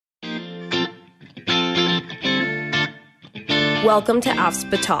Welcome to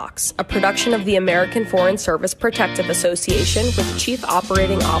AFSPA Talks, a production of the American Foreign Service Protective Association with Chief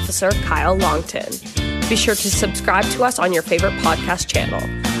Operating Officer Kyle Longton. Be sure to subscribe to us on your favorite podcast channel.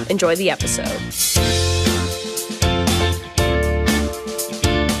 Enjoy the episode.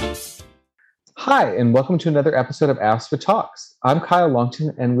 Hi, and welcome to another episode of AFSPA Talks. I'm Kyle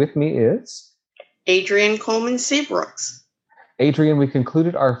Longton, and with me is Adrienne Coleman Seabrooks. Adrienne. We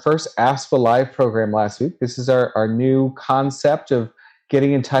concluded our first AFSPA Live program last week. This is our new concept of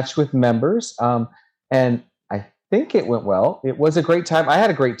getting in touch with members, and I think it went well. It was a great time. I had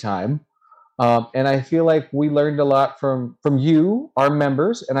a great time, and I feel like we learned a lot from you, our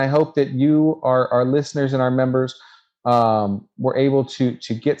members, and I hope that you, our listeners and our members, were able to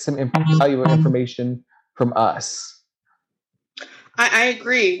get some valuable information from us. I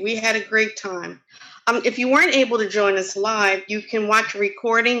agree. We had a great time. If you weren't able to join us live, you can watch a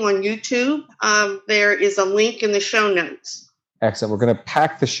recording on YouTube. There is a link in the show notes. Excellent. We're going to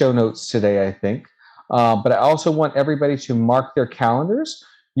pack the show notes today, I think. But I also want everybody to mark their calendars.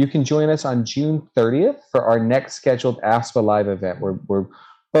 You can join us on June 30th for our next scheduled AFSPA Live event. We're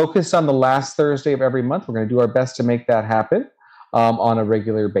focused on the last Thursday of every month. We're going to do our best to make that happen on a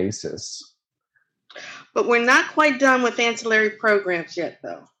regular basis. But we're not quite done with ancillary programs yet,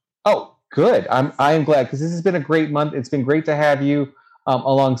 though. Oh, good. I am glad, because this has been a great month. It's been great to have you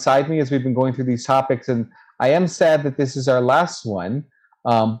alongside me as we've been going through these topics. And I am sad that this is our last one,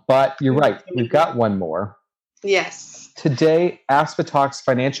 but you're right. We've got one more. Yes. Today, AFSPA talks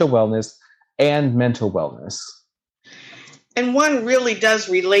financial wellness and mental wellness. And one really does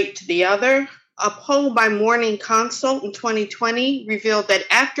relate to the other. A poll by Morning Consult in 2020 revealed that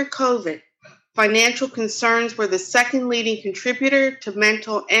after COVID, financial concerns were the second leading contributor to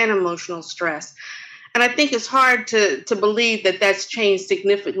mental and emotional stress. And I think it's hard to believe that that's changed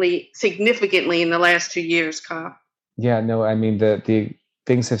significantly in the last 2 years, Kyle. Yeah, no, I mean, the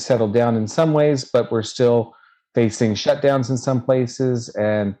things have settled down in some ways, but we're still facing shutdowns in some places.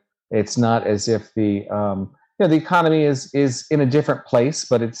 And it's not as if the economy is in a different place,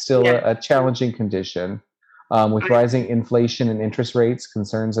 but it's still a challenging condition with rising inflation and interest rates,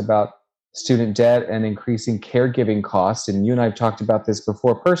 concerns about student debt and increasing caregiving costs. And you and I have talked about this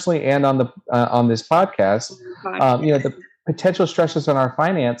before personally and on this podcast. The potential stresses on our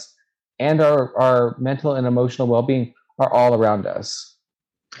finance and our mental and emotional well-being are all around us.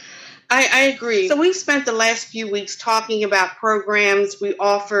 I agree. So we've spent the last few weeks talking about programs we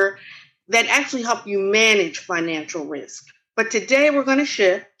offer that actually help you manage financial risk. But today we're going to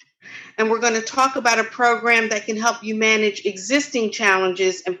shift. And we're going to talk about a program that can help you manage existing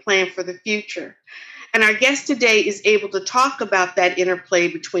challenges and plan for the future. And our guest today is able to talk about that interplay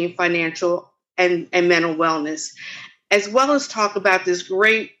between financial and mental wellness, as well as talk about this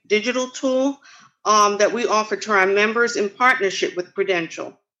great digital tool that we offer to our members in partnership with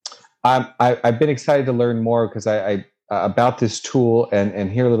Prudential. I've been excited to learn more because I about this tool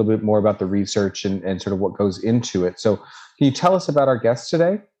and hear a little bit more about the research and sort of what goes into it. So can you tell us about our guest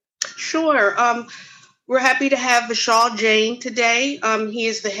today? Sure. We're happy to have Vishal Jain today. He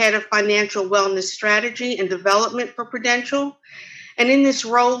is the head of financial wellness strategy and development for Prudential. And in this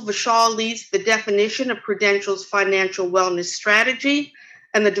role, Vishal leads the definition of Prudential's financial wellness strategy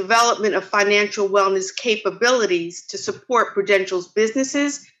and the development of financial wellness capabilities to support Prudential's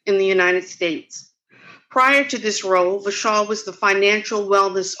businesses in the United States. Prior to this role, Vishal was the financial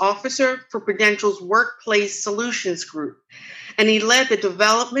wellness officer for Prudential's Workplace Solutions Group, and he led the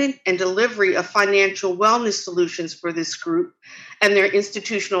development and delivery of financial wellness solutions for this group and their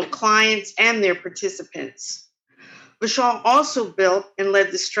institutional clients and their participants. Vishal also built and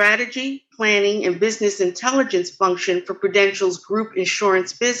led the strategy, planning, and business intelligence function for Prudential's group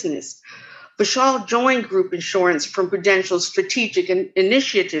insurance business. Vishal joined group insurance from Prudential's Strategic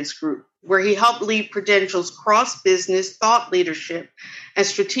Initiatives Group, where he helped lead Prudential's cross-business thought leadership and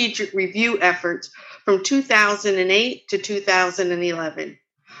strategic review efforts from 2008 to 2011.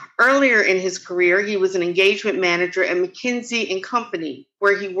 Earlier in his career, he was an engagement manager at McKinsey & Company,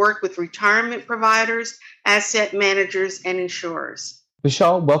 where he worked with retirement providers, asset managers, and insurers.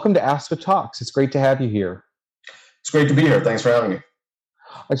 Vishal, welcome to AFSPA Talks. It's great to have you here. It's great to be here. Thanks for having me.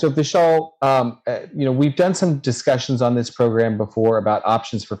 So Vishal, we've done some discussions on this program before about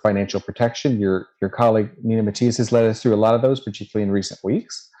options for financial protection. Your colleague, Nina Matias, has led us through a lot of those, particularly in recent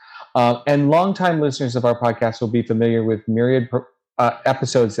weeks. And longtime listeners of our podcast will be familiar with myriad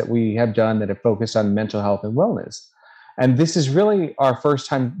episodes that we have done that have focused on mental health and wellness. And this is really our first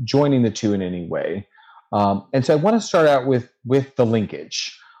time joining the two in any way. And so I want to start out with the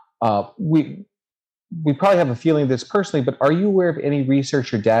linkage. We probably have a feeling of this personally, but are you aware of any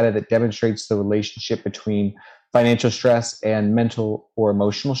research or data that demonstrates the relationship between financial stress and mental or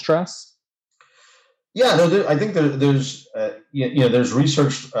emotional stress? Yeah, no, I think there's there's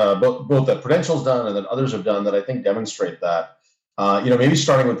research both that Prudential's done and that others have done that I think demonstrate that. Maybe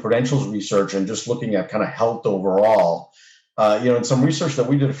starting with Prudential's research and just looking at kind of health overall. In some research that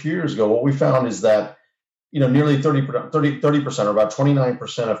we did a few years ago, what we found is that nearly 30% or about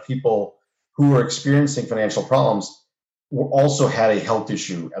 29% of people who were experiencing financial problems also had a health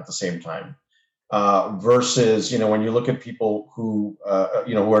issue at the same time. Versus, when you look at people who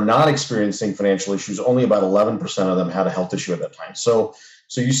are not experiencing financial issues, only about 11% of them had a health issue at that time. So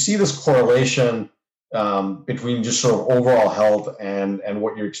you see this correlation between just sort of overall health and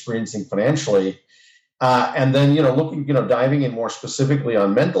what you're experiencing financially. And then, diving in more specifically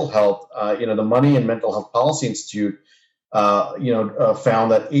on mental health, the Money and Mental Health Policy Institute,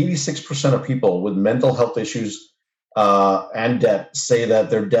 found that 86% of people with mental health issues and debt say that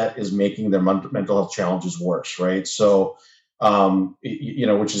their debt is making their mental health challenges worse, right? So,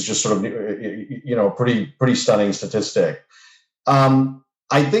 which is just sort of, a pretty stunning statistic.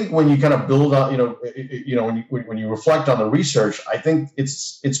 I think when you kind of build up, when you reflect on the research, I think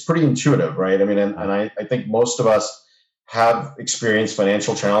it's pretty intuitive, right? I mean, and I think most of us have experienced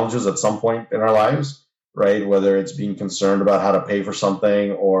financial challenges at some point in our lives, right? Whether it's being concerned about how to pay for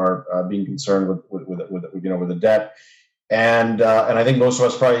something or being concerned with a debt, and I think most of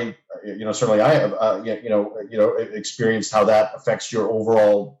us probably, certainly I have, experienced how that affects your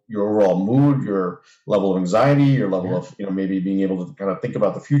overall mood, your level of anxiety, your level of, maybe being able to kind of think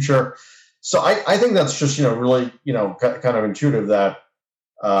about the future. So I think that's just, really, kind of intuitive that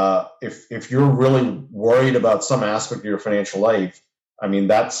if you're really worried about some aspect of your financial life, I mean,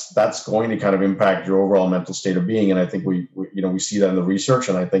 that's going to kind of impact your overall mental state of being. And I think we see that in the research.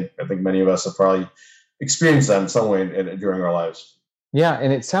 And I think many of us have probably experienced that in some way during our lives. Yeah.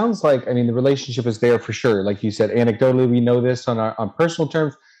 And it sounds like, the relationship is there for sure. Like you said, anecdotally, we know this on personal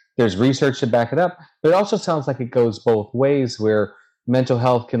terms. There's research to back it up, but it also sounds like it goes both ways, where mental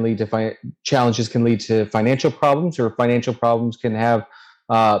health can lead to challenges can lead to financial problems, or financial problems can have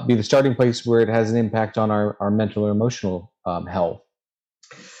be the starting place where it has an impact on our mental or emotional health.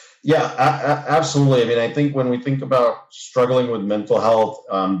 Yeah, absolutely. I mean, I think when we think about struggling with mental health,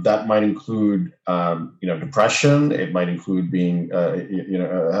 that might include, depression. It might include being,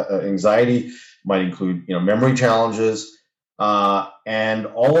 anxiety. Might include, memory challenges, and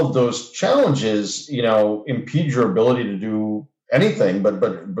all of those challenges, impede your ability to do anything,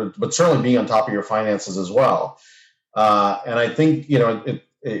 but certainly being on top of your finances as well. And I think,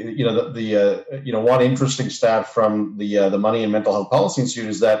 one interesting stat from the Money and Mental Health Policy Institute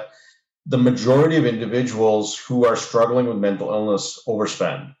is that the majority of individuals who are struggling with mental illness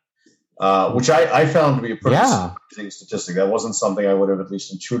overspend, which I found to be a pretty surprising statistic. That wasn't something I would have at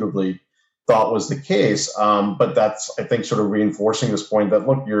least intuitively thought was the case. But that's, I think, sort of reinforcing this point that,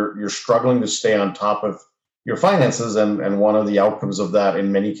 look, you're struggling to stay on top of your finances, and one of the outcomes of that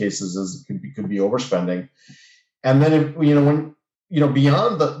in many cases is could be overspending. And then when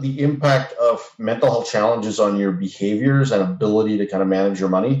beyond the impact of mental health challenges on your behaviors and ability to kind of manage your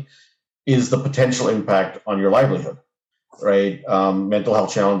money is the potential impact on your livelihood, right? Mental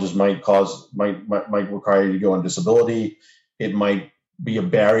health challenges might require you to go on disability. It might be a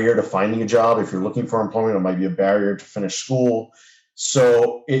barrier to finding a job if you're looking for employment. It might be a barrier to finish school.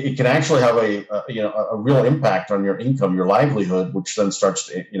 So it can actually have a real impact on your income, your livelihood, which then starts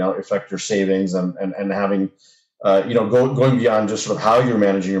to affect your savings and having going beyond just sort of how you're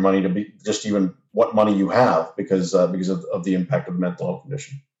managing your money to be just even what money you have because of the impact of the mental health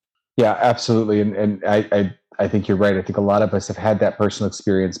condition. Yeah, absolutely. And I think you're right. I think a lot of us have had that personal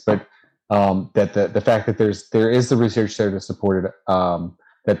experience, but that the fact that there is the research there to support it,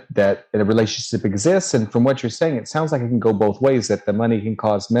 that a relationship exists. And from what you're saying, it sounds like it can go both ways, that the money can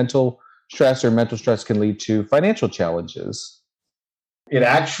cause mental stress, or mental stress can lead to financial challenges. It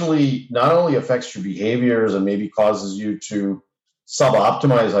actually not only affects your behaviors and maybe causes you to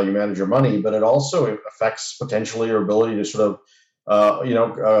sub-optimize how you manage your money, but it also affects potentially your ability to sort of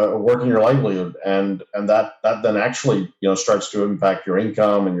work in your livelihood, and that then actually starts to impact your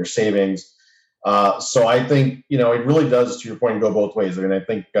income and your savings. So I think it really does, to your point, go both ways. I mean, I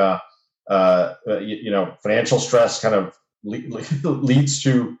think financial stress kind of leads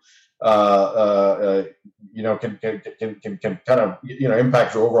to can kind of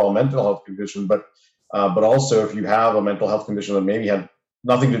impact your overall mental health condition, but also if you have a mental health condition that maybe had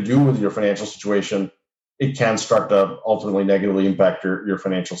nothing to do with your financial situation, it can start to ultimately negatively impact your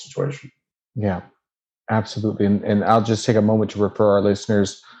financial situation. Yeah, absolutely. And I'll just take a moment to refer our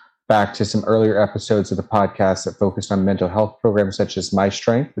listeners back to some earlier episodes of the podcast that focused on mental health programs such as My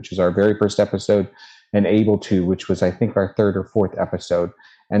Strength, which is our very first episode, and Able To, which was, I think, our third or fourth episode.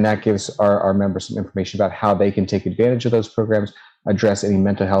 And that gives our members some information about how they can take advantage of those programs, address any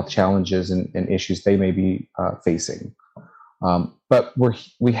mental health challenges and issues they may be facing. But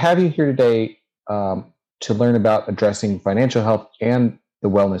we have you here today to learn about addressing financial health and the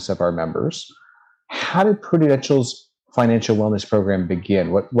wellness of our members. How did Prudential's financial wellness program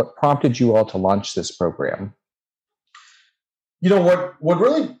begin? What prompted you all to launch this program? What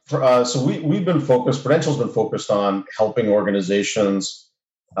really, so we've been focused, Prudential's been focused on helping organizations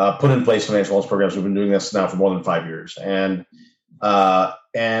put in place financial wellness programs. We've been doing this now for more than 5 years. And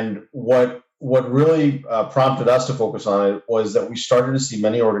what really prompted us to focus on it was that we started to see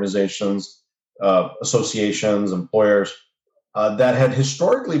many organizations, associations, employers that had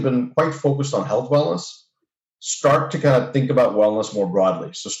historically been quite focused on health wellness start to kind of think about wellness more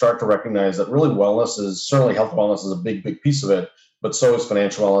broadly. So start to recognize that really wellness is, certainly health wellness is a big piece of it, but so is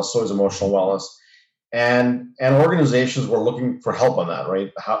financial wellness, so is emotional wellness. And organizations were looking for help on that,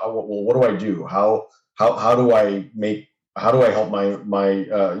 right? What do I do? How do I help my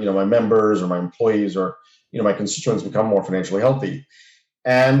my members or my employees or my constituents become more financially healthy?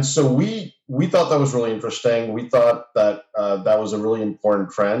 And so we thought that was really interesting. We thought that that was a really important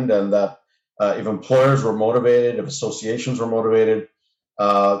trend, and that if employers were motivated, if associations were motivated,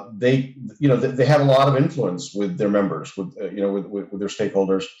 they have a lot of influence with their members, with their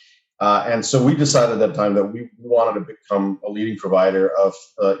stakeholders. And so we decided at that time that we wanted to become a leading provider of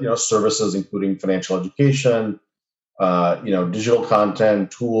services, including financial education, digital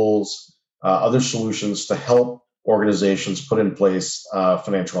content, tools, other solutions to help organizations put in place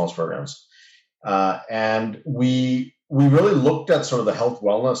financial wellness programs. And we really looked at sort of the health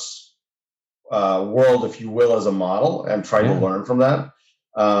wellness world, if you will, as a model, and tried to learn from that.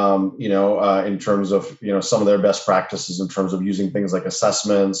 In terms of some of their best practices in terms of using things like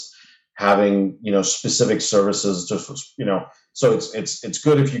assessments, having specific services, so it's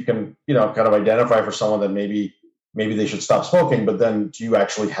good if you can kind of identify for someone that maybe they should stop smoking, but then do you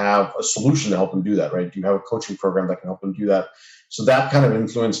actually have a solution to help them do that, right? Do you have a coaching program that can help them do that? So that kind of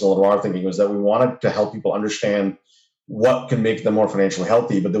influenced a lot of our thinking, was that we wanted to help people understand what can make them more financially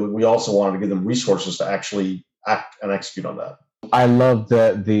healthy, but then we also wanted to give them resources to actually act and execute on that. I love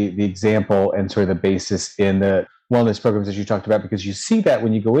the example and sort of the basis in the wellness programs that you talked about, because you see that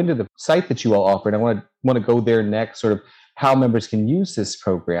when you go into the site that you all offer. And I want to go there next, sort of how members can use this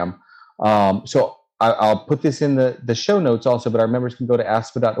program. So I'll put this in the show notes also, but our members can go to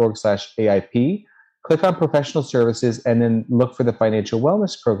ASPA.org/AIP, click on professional services, and then look for the financial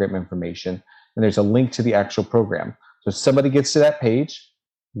wellness program information. And there's a link to the actual program. So if somebody gets to that page,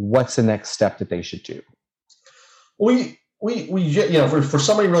 what's the next step that they should do? We for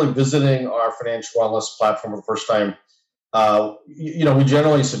somebody really visiting our financial wellness platform for the first time, we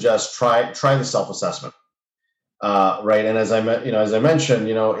generally suggest try the self-assessment, right? And as I mentioned,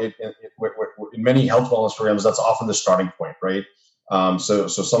 in many health wellness programs, that's often the starting point, right? So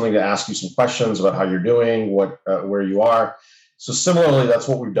something to ask you some questions about how you're doing, where you are. So similarly, that's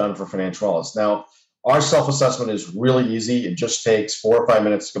what we've done for financial wellness. Now, our self-assessment is really easy. It just takes 4 or 5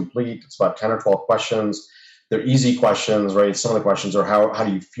 minutes to complete. It's about 10 or 12 questions. They're easy questions, right? Some of the questions are how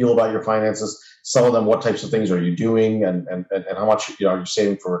do you feel about your finances? Some of them, what types of things are you doing, and how much are you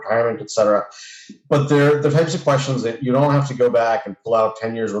saving for retirement, et cetera. But they're the types of questions that you don't have to go back and pull out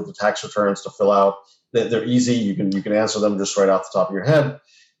 10 years worth of tax returns to fill out. They're easy. You can answer them just right off the top of your head.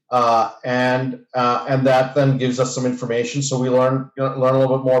 And that then gives us some information, so we learn a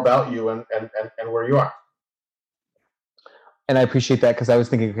little bit more about you and where you are. And I appreciate that, because I was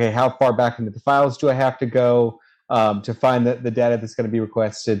thinking, okay, how far back into the files do I have to go to find the data that's going to be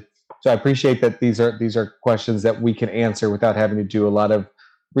requested? So I appreciate that these are questions that we can answer without having to do a lot of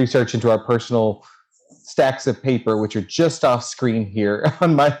research into our personal stacks of paper, which are just off screen here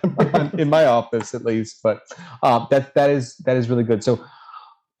on in my office at least. But that is really good. So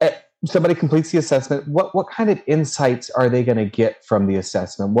somebody completes the assessment. What kind of insights are they going to get from the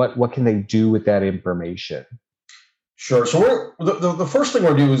assessment? What can they do with that information? Sure. So the first thing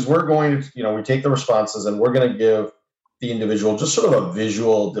we'll do is we're going to, we take the responses and we're going to give the individual just sort of a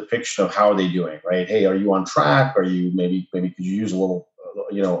visual depiction of how are they doing, right? Hey, are you on track? Are you maybe could you use a little,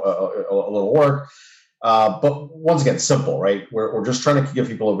 a little work? But once again, simple, right? We're just trying to give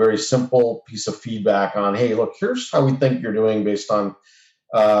people a very simple piece of feedback on, hey, look, here's how we think you're doing based on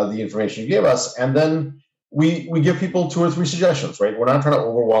the information you gave us. And then we give people 2 or 3 suggestions, right? We're not trying to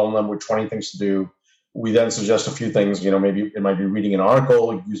overwhelm them with 20 things to do. We then suggest a few things, maybe it might be reading an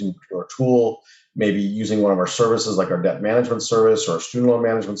article, using a particular tool, maybe using one of our services like our debt management service or our student loan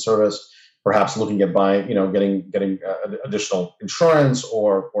management service, perhaps looking at buying, getting additional insurance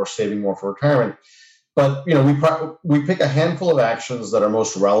or saving more for retirement. But we pick a handful of actions that are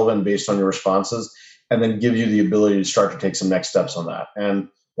most relevant based on your responses, and then give you the ability to start to take some next steps on that. And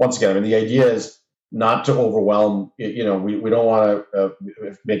once again, I mean, the idea is not to overwhelm. We don't want to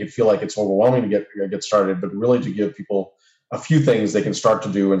make it feel like it's overwhelming to get started, but really to give people a few things they can start to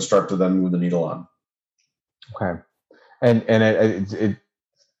do and start to then move the needle on. Okay, and it's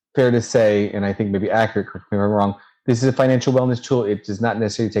fair to say, and I think maybe accurate, correct me if I'm wrong, this is a financial wellness tool. It does not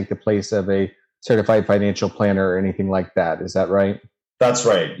necessarily take the place of a certified financial planner or anything like that. Is that right? That's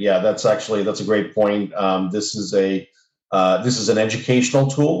right. Yeah, that's a great point. This is an educational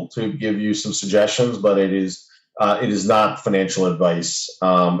tool to give you some suggestions, but it is not financial advice,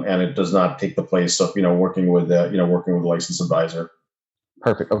 and it does not take the place of working with a licensed advisor.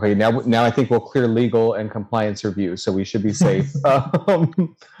 Perfect. Okay, now I think we'll clear legal and compliance review, so we should be safe.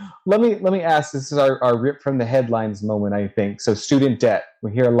 Let me ask. This is our rip from the headlines moment, I think. So, student debt.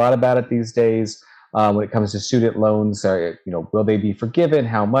 We hear a lot about it these days. When it comes to student loans, will they be forgiven?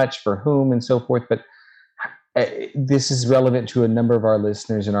 How much? For whom? And so forth. But this is relevant to a number of our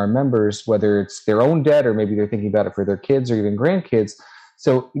listeners and our members, whether it's their own debt or maybe they're thinking about it for their kids or even grandkids.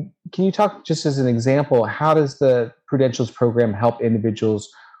 So can you talk, just as an example, how does the Prudential's program help individuals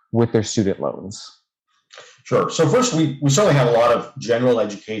with their student loans? Sure. So first, we certainly have a lot of general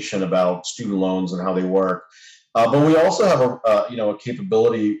education about student loans and how they work. But we also have a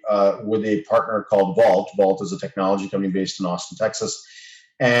capability with a partner called Vault. Vault is a technology company based in Austin, Texas.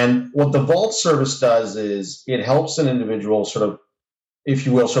 And what the Vault service does is it helps an individual sort of, if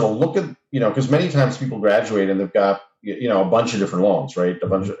you will, sort of look at, because many times people graduate and they've got, a bunch of different loans, right? A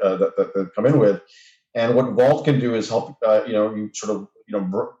bunch of, that come in with. And what Vault can do is help, you sort of,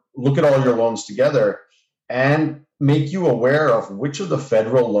 look at all your loans together and make you aware of which of the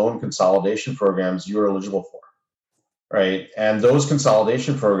federal loan consolidation programs you're eligible for. Right. And those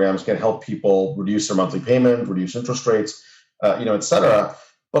consolidation programs can help people reduce their monthly payment, reduce interest rates, et cetera.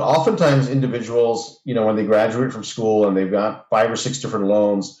 But oftentimes individuals, when they graduate from school and they've got 5 or 6 different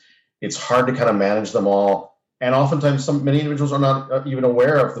loans, it's hard to kind of manage them all. And oftentimes many individuals are not even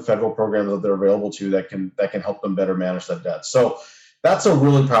aware of the federal programs that they're available to that can help them better manage that debt. So that's a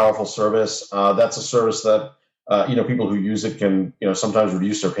really powerful service. That's a service that people who use it can, sometimes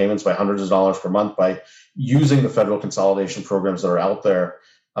reduce their payments by hundreds of dollars per month by using the federal consolidation programs that are out there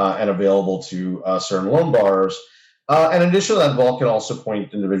and available to certain loan borrowers. And in addition to that, Vault can also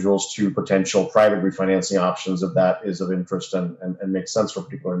point individuals to potential private refinancing options if that is of interest and makes sense for a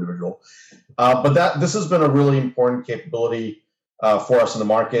particular individual. But this has been a really important capability for us in the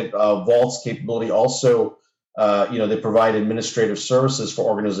market. Vault's capability also, they provide administrative services for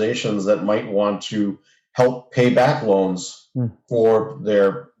organizations that might want to help pay back loans for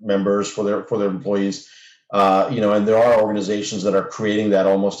their members, for their employees. And there are organizations that are creating that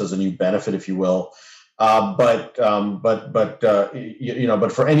almost as a new benefit, if you will. But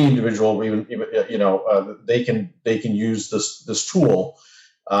for any individual, even they can use this tool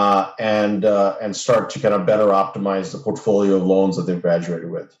and start to kind of better optimize the portfolio of loans that they've graduated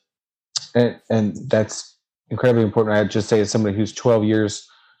with. And that's incredibly important. I'd just say, as somebody who's 12 years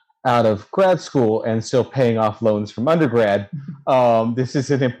out of grad school and still paying off loans from undergrad, this is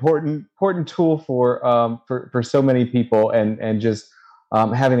an important tool for so many people, and just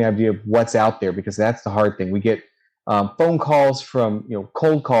having an idea of what's out there, because that's the hard thing. We get phone calls from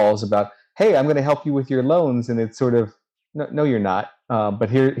cold calls about, hey, I'm going to help you with your loans, and it's sort of no, you're not. But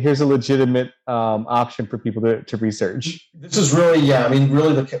here's a legitimate option for people to research. This is really,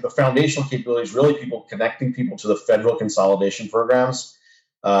 really the foundational capability is really connecting people to the federal consolidation programs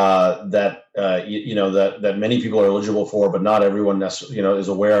that many people are eligible for, but not everyone necessarily is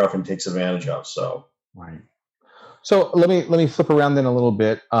aware of and takes advantage of. So right. So let me flip around then a little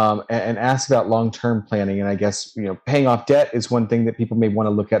bit and ask about long-term planning. And I guess paying off debt is one thing that people may want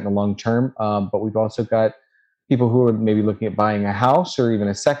to look at in the long term. But we've also got people who are maybe looking at buying a house or even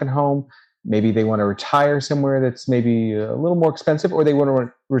a second home. Maybe they want to retire somewhere that's maybe a little more expensive, or they want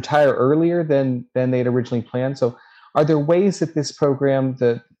to retire earlier than they'd originally planned. So are there ways that this program,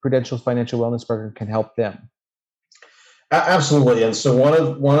 the Prudential's Financial Wellness Program, can help them? Absolutely. And so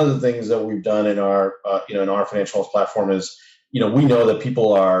one of the things that we've done in our financial health platform is, we know that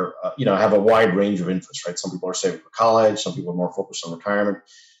people are, have a wide range of interests, right? Some people are saving for college, some people are more focused on retirement.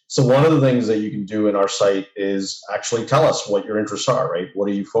 So one of the things that you can do in our site is actually tell us what your interests are, right? What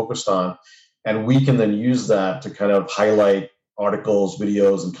are you focused on? And we can then use that to kind of highlight articles,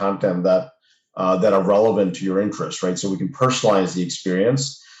 videos, and content that are relevant to your interests, right? So we can personalize the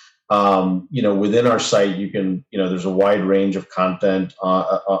experience. Within our site, you can, there's a wide range of content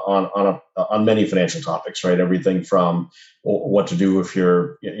on many financial topics, right? Everything from what to do if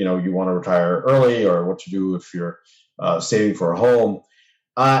you want to retire early, or what to do if you're saving for a home.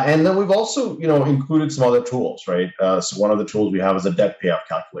 And then we've also, included some other tools, right? So one of the tools we have is a debt payoff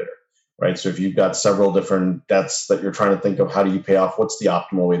calculator, right? So if you've got several different debts that you're trying to think of, how do you pay off? What's the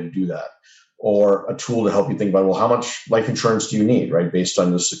optimal way to do that? Or a tool to help you think about, well, how much life insurance do you need, right? Based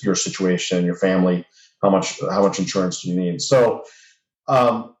on your situation, your family, how much insurance do you need? So,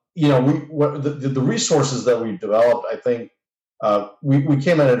 the resources that we've developed, I think we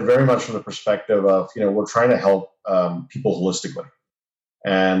came at it very much from the perspective of, we're trying to help people holistically.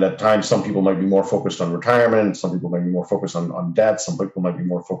 And at times, some people might be more focused on retirement. Some people might be more focused on debt. Some people might be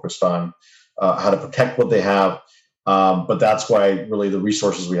more focused on how to protect what they have. But that's why really the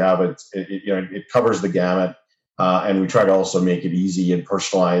resources we have, it covers the gamut, and we try to also make it easy and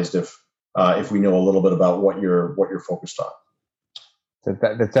personalized if we know a little bit about what you're focused on. So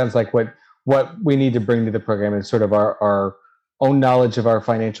that sounds like what we need to bring to the program is sort of our own knowledge of our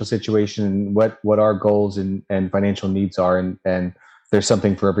financial situation and what our goals and financial needs are, and there's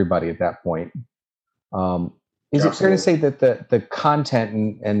something for everybody at that point. Is it fair to say that the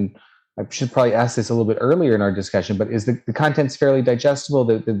content and I should probably ask this a little bit earlier in our discussion, but is the content's fairly digestible?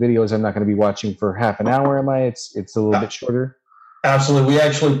 The videos I'm not going to be watching for half an hour, am I? It's a little bit shorter? Absolutely. We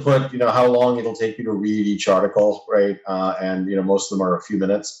actually put, how long it'll take you to read each article, right? And, most of them are a few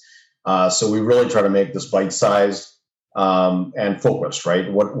minutes. So we really try to make this bite-sized and focused,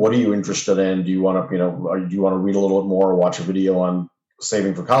 right? What are you interested in? Do you want to, do you want to read a little bit more or watch a video on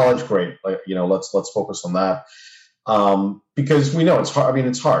saving for college? Great. Let's focus on that. Because we know it's hard. I mean,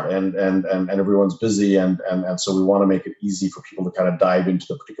 it's hard and everyone's busy. And so we want to make it easy for people to kind of dive into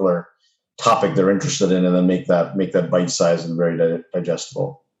the particular topic they're interested in and then make that bite-sized and very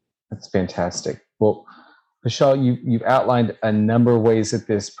digestible. That's fantastic. Well, Vishal, you've outlined a number of ways that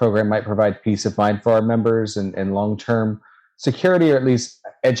this program might provide peace of mind for our members and long-term security, or at least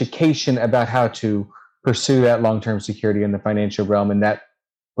education about how to pursue that long-term security in the financial realm. And that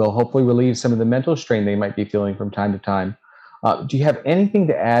will hopefully relieve some of the mental strain they might be feeling from time to time. Do you have anything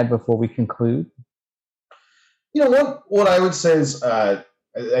to add before we conclude? What I would say is, I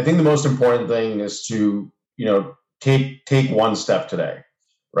think the most important thing is to, take one step today,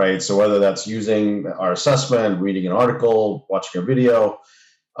 right? So whether that's using our assessment, reading an article, watching a video,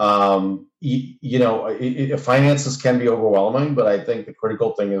 finances can be overwhelming, but I think the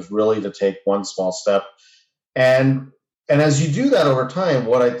critical thing is really to take one small step. And as you do that over time,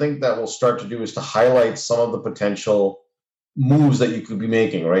 what I think that will start to do is to highlight some of the potential moves that you could be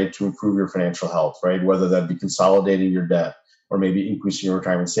making, right, to improve your financial health, right? Whether that be consolidating your debt or maybe increasing your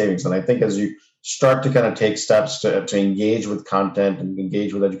retirement savings. And I think as you start to kind of take steps to engage with content and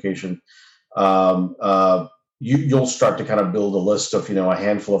engage with education, you'll start to kind of build a list of, a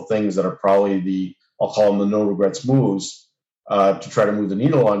handful of things that are probably I'll call them the no regrets moves to try to move the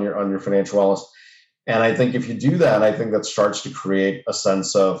needle on your financial wellness. And I think if you do that, I think that starts to create a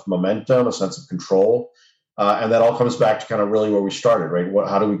sense of momentum, a sense of control. And that all comes back to kind of really where we started, right?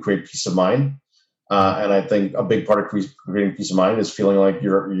 How do we create peace of mind? And I think a big part of creating peace of mind is feeling like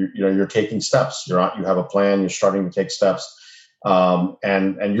you're taking steps. You have a plan. You're starting to take steps, and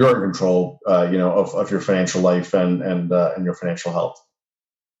you're in control, of your financial life and your financial health.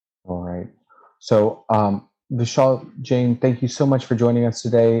 All right. So, Vishal, Jain, thank you so much for joining us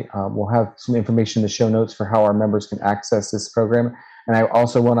today. We'll have some information in the show notes for how our members can access this program. And I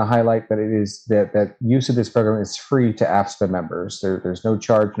also want to highlight that it is that use of this program is free to AFSPA members. There's no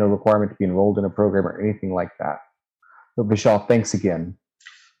charge, no requirement to be enrolled in a program or anything like that. So Vishal, thanks again.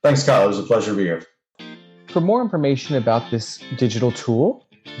 Thanks, Kyle. It was a pleasure to be here. For more information about this digital tool,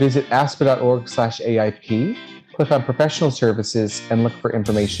 visit aspa.org/AIP, click on Professional Services, and look for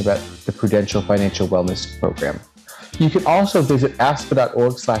information about the Prudential Financial Wellness Program. You can also visit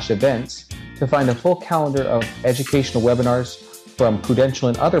aspa.org/events to find a full calendar of educational webinars from Prudential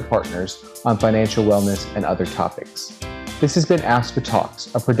and other partners on financial wellness and other topics. This has been AFSPA Talks,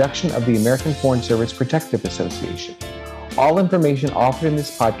 a production of the American Foreign Service Protective Association. All information offered in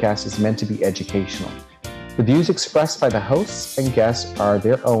this podcast is meant to be educational. The views expressed by the hosts and guests are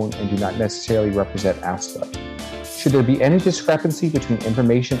their own and do not necessarily represent AFSPA. Should there be any discrepancy between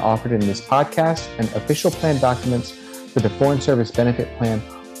information offered in this podcast and official plan documents for the Foreign Service Benefit Plan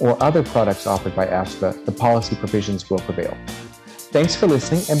or other products offered by AFSPA, the policy provisions will prevail. Thanks for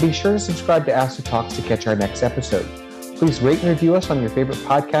listening, and be sure to subscribe to AFSPA Talks to catch our next episode. Please rate and review us on your favorite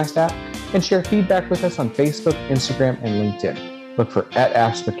podcast app and share feedback with us on Facebook, Instagram, and LinkedIn. Look for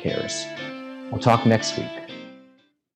 @AFSPA Cares. We'll talk next week.